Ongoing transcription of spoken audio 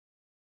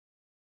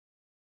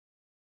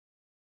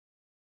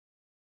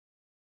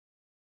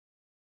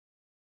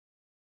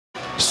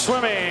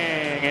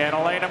Swimming in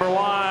lane number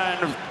 1,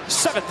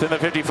 7th in the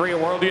 50 free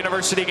World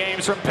University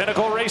Games from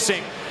Pinnacle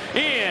Racing,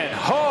 Ian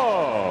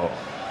Ho.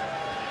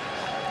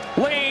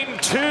 Lane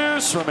 2,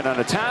 swimming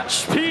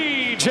unattached,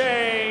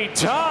 PJ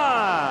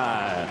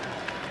Dunn.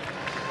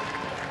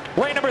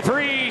 Lane number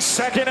 3,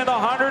 2nd in the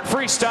 100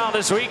 freestyle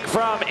this week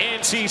from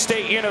NC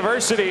State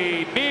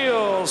University,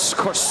 Nyls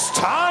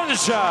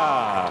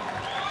Korstanje.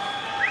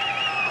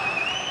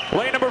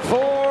 Lane number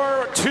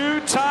 4,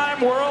 2-time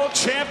world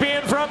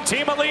champion from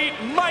Team Elite,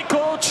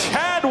 Michael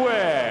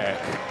Chadwick.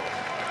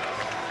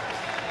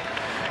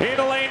 In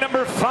lane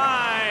number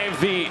 5,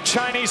 the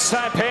Chinese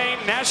Taipei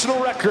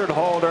national record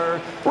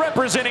holder,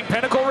 representing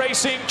Pinnacle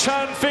Racing,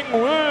 Chun-Fing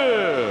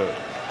Wu.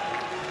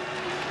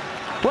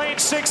 Lane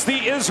 6, the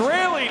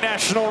Israeli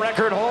national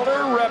record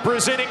holder,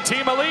 representing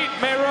Team Elite,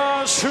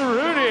 Meron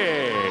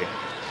Shurudi.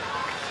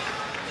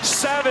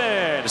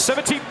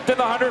 17th in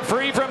the 100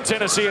 free from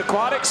Tennessee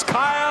Aquatics,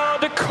 Kyle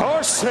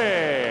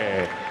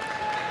DeCourcy.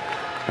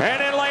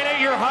 And in lane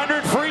 8, your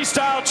 100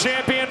 freestyle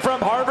champion from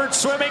Harvard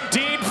Swimming,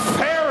 Dean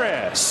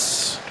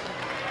Ferris.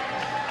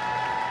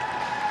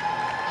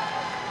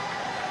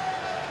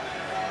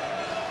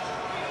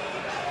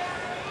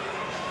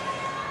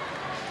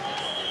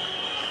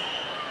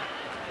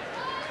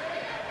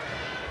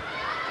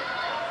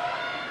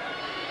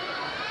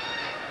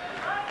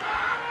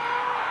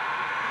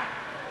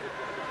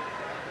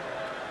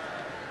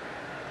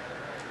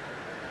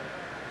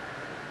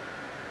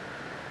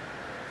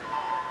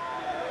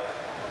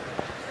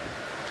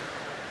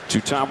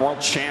 Two-time world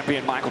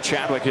champion Michael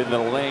Chadwick in the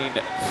lane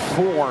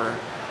 4.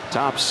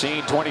 Top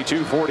scene,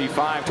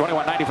 22:45,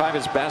 21:95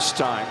 his best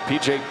time.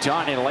 PJ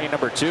Dunn in lane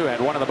number 2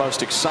 had one of the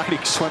most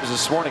exciting swims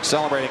this morning,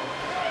 celebrating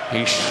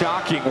a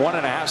shocking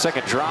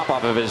 1.5-second drop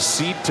off of his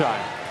seed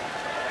time.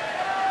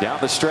 Down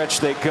the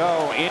stretch they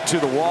go into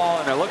the wall,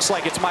 and it looks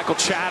like it's Michael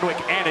Chadwick,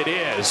 and it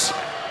is.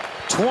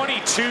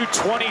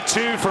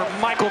 22:22 for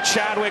Michael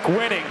Chadwick,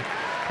 winning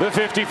the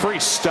 50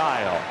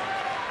 freestyle.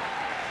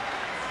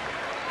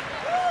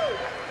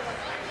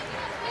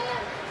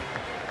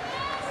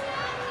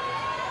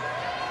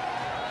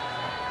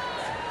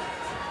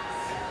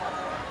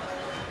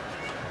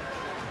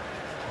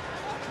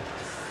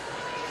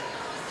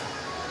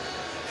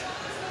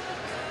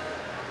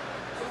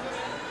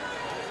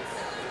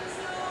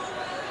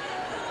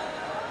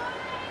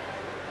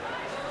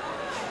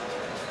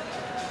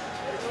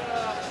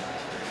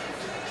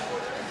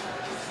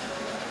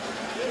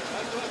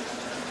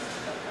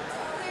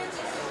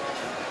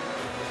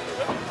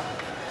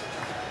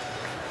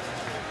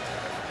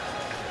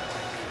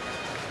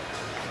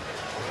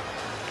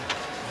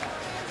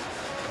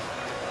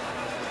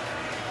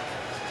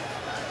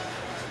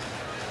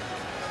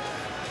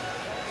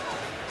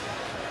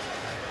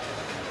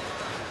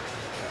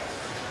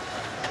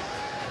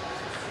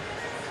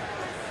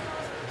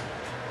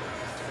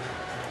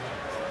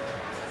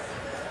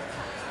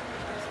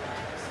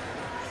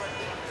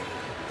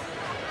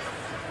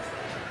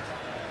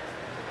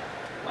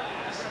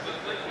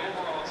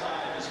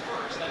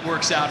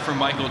 Works out for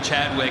Michael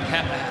Chadwick.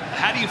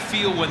 How do you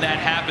feel when that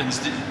happens?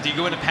 Do you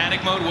go into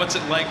panic mode? What's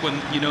it like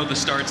when you know the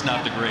start's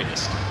not the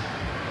greatest?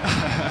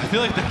 I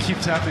feel like that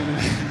keeps happening to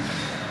me.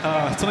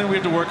 It's something we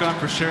have to work on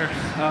for sure.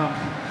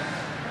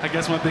 I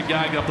guess I'm a big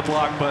guy, get off the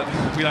block, but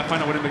we gotta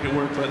find a way to make it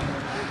work. But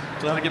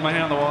glad to get my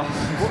hand on the wall.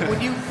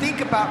 When you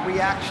think about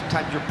reaction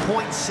time, you're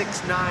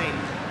 0.69.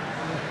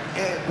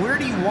 Where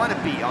do you want to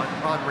be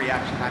on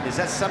reaction time? Is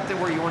that something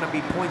where you want to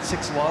be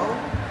 0.6 low?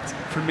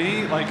 For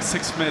me, like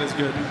 6 minutes is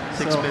good.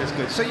 6 minutes is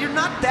good. So you're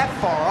not that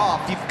far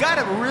off. You've got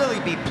to really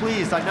be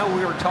pleased. I know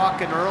we were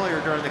talking earlier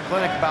during the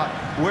clinic about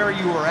where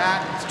you were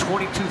at. It's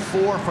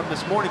 22.4 from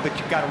this morning, but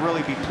you've got to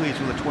really be pleased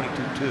with a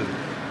 22.2.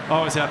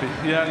 Always happy.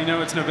 Yeah, you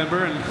know, it's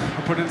November and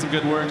we're putting in some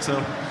good work,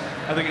 so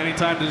I think any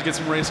time to just get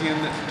some racing in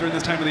during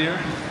this time of the year,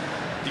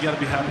 you got to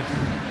be happy.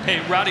 Hey,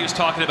 Rowdy was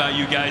talking about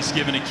you guys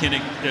giving a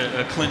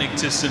clinic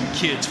to some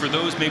kids. For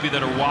those maybe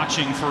that are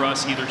watching for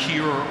us either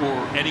here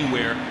or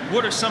anywhere,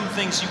 what are some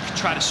things you can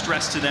try to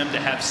stress to them to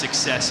have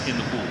success in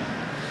the pool?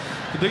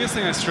 The biggest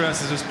thing I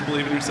stress is just to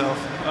believe in yourself.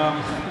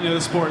 You know,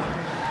 the sport,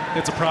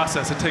 it's a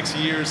process. It takes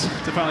years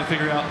to finally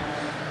figure out,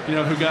 you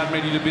know, who God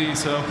made you to be.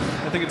 So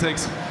I think it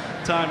takes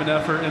time and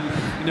effort. And,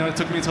 you know, it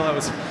took me until I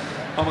was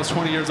almost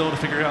 20 years old to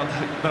figure out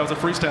that I was a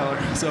freestyler.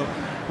 So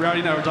Rowdy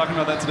and I were talking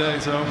about that today.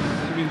 So,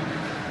 I mean,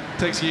 it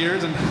takes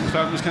years, and if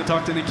I'm just going to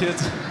talk to any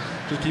kids,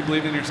 just keep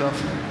believing in yourself.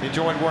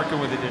 Enjoyed working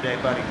with you today,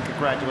 buddy.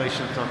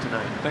 Congratulations on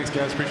tonight. Thanks,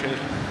 guys. Appreciate it.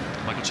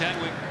 Michael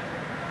Chadwick.